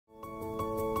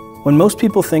When most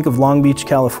people think of Long Beach,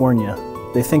 California,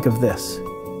 they think of this: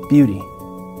 beauty,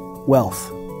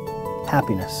 wealth,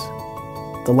 happiness.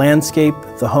 The landscape,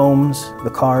 the homes,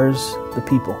 the cars, the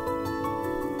people.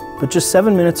 But just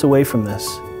 7 minutes away from this,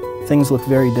 things look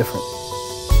very different.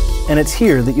 And it's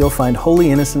here that you'll find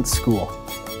Holy Innocents School.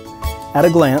 At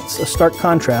a glance, a stark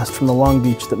contrast from the Long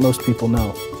Beach that most people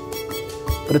know.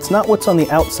 But it's not what's on the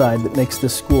outside that makes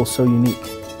this school so unique.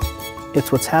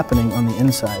 It's what's happening on the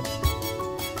inside.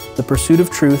 The pursuit of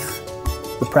truth,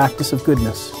 the practice of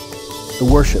goodness, the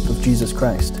worship of Jesus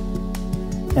Christ.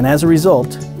 And as a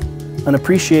result, an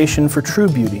appreciation for true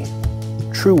beauty,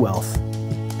 true wealth,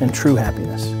 and true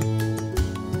happiness.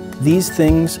 These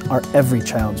things are every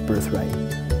child's birthright,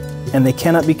 and they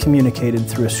cannot be communicated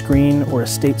through a screen or a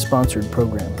state-sponsored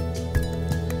program.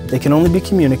 They can only be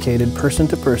communicated person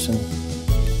to person,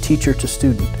 teacher to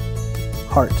student,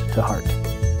 heart to heart.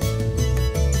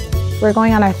 We're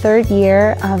going on our 3rd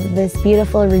year of this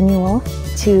beautiful renewal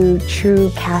to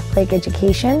true Catholic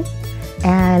education.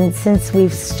 And since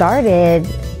we've started,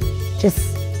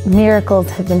 just miracles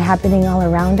have been happening all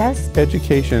around us.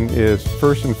 Education is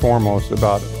first and foremost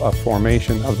about a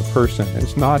formation of the person.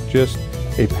 It's not just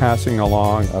a passing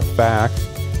along of facts.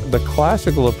 The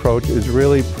classical approach is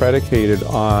really predicated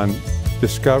on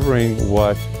discovering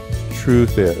what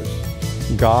truth is.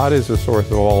 God is the source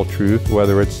of all truth,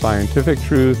 whether it's scientific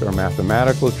truth or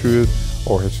mathematical truth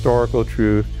or historical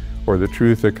truth or the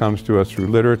truth that comes to us through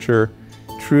literature.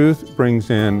 Truth brings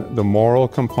in the moral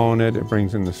component, it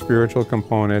brings in the spiritual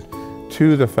component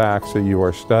to the facts that you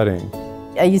are studying.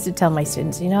 I used to tell my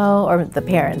students, or the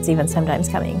parents even sometimes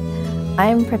coming,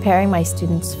 I'm preparing my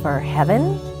students for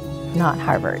heaven, not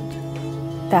Harvard.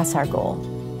 That's our goal.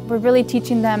 We're really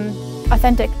teaching them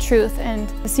authentic truth and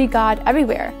to see God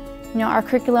everywhere. Our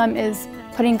curriculum is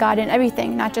putting God in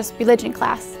everything, not just religion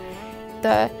class.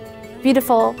 The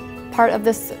beautiful part of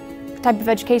this type of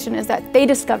education is that they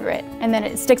discover it and then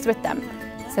it sticks with them.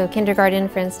 So kindergarten,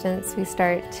 for instance, we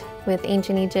start with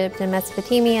ancient Egypt and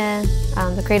Mesopotamia,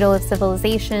 the cradle of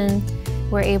civilization.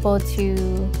 We're able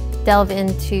to delve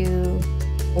into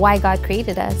why God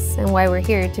created us and why we're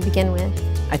here to begin with.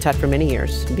 I taught for many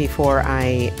years before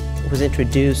I was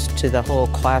introduced to the whole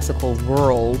classical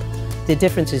world. The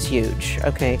difference is huge,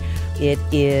 okay? It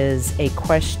is a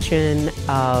question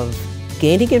of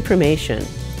gaining information,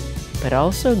 but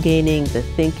also gaining the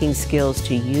thinking skills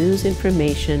to use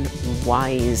information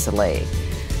wisely,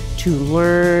 to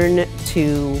learn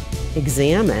to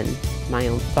examine my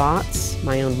own thoughts,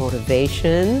 my own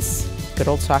motivations. Good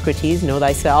old Socrates, know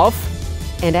thyself.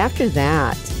 And after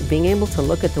that, being able to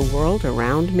look at the world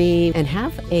around me and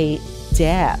have a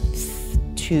depth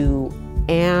to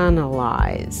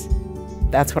analyze.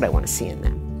 That's what I want to see in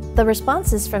them. The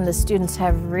responses from the students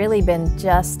have really been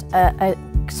just a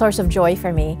source of joy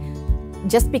for me,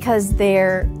 just because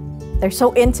they're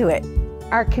so into it.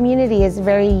 Our community is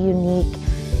very unique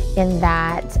in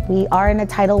that we are in a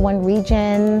Title I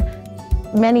region.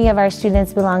 Many of our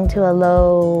students belong to a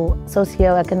low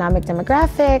socioeconomic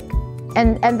demographic,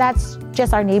 and that's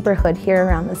just our neighborhood here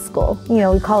around the school.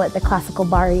 We call it the classical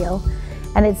barrio,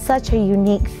 and it's such a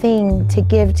unique thing to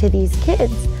give to these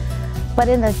kids. But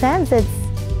in a sense,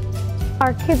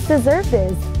 our kids deserve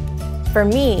this. For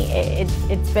me,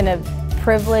 it's been a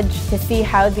privilege to see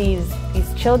how these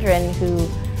children who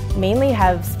mainly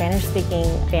have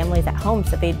Spanish-speaking families at home,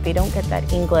 so they don't get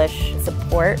that English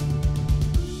support.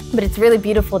 But it's really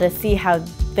beautiful to see how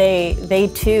they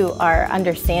too are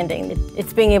understanding.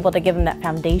 It's being able to give them that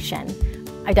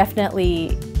foundation. I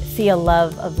definitely see a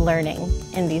love of learning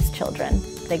in these children.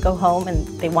 They go home and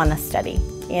they want to study.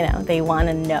 They want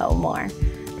to know more.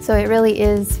 So it really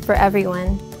is for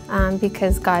everyone,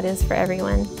 because God is for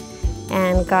everyone.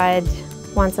 And God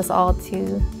wants us all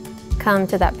to come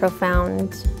to that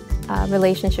profound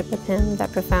relationship with Him,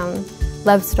 that profound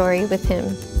love story with Him.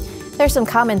 There's some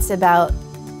comments about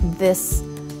this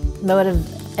mode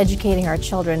of educating our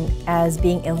children as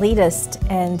being elitist,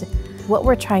 and what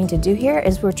we're trying to do here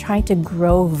is we're trying to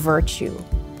grow virtue,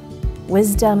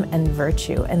 wisdom and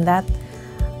virtue, and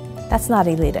that's not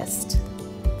elitist.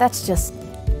 That's just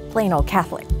plain old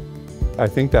Catholic. I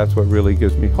think that's what really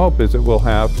gives me hope, is that we'll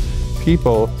have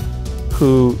people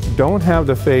who don't have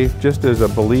the faith just as a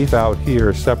belief out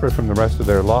here separate from the rest of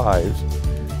their lives,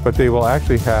 but they will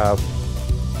actually have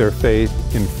their faith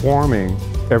informing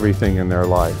everything in their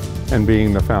life and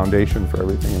being the foundation for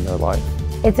everything in their life.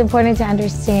 It's important to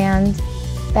understand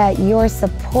that your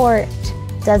support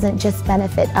doesn't just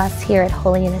benefit us here at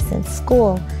Holy Innocents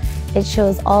School. It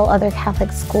shows all other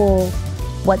Catholic schools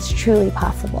what's truly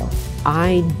possible.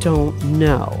 I don't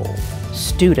know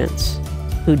students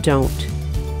who don't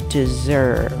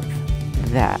deserve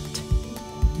that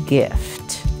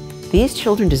gift. These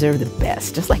children deserve the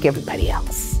best, just like everybody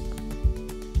else.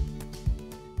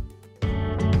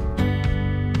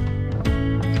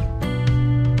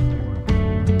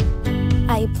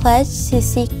 I pledge to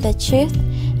seek the truth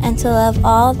and to love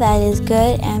all that is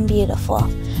good and beautiful.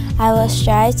 I will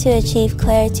strive to achieve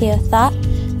clarity of thought,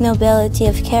 nobility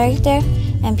of character,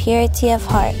 and purity of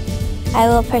heart. I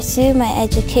will pursue my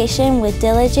education with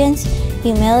diligence,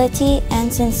 humility,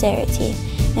 and sincerity,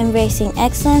 embracing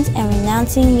excellence and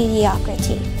renouncing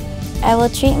mediocrity. I will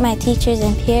treat my teachers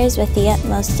and peers with the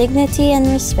utmost dignity and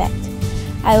respect.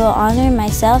 I will honor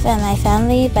myself and my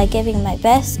family by giving my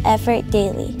best effort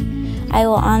daily. I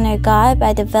will honor God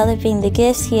by developing the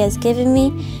gifts He has given me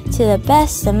to the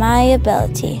best of my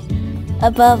ability.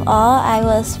 Above all, I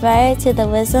will aspire to the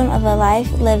wisdom of a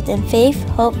life lived in faith,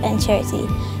 hope, and charity,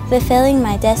 fulfilling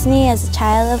my destiny as a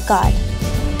child of God.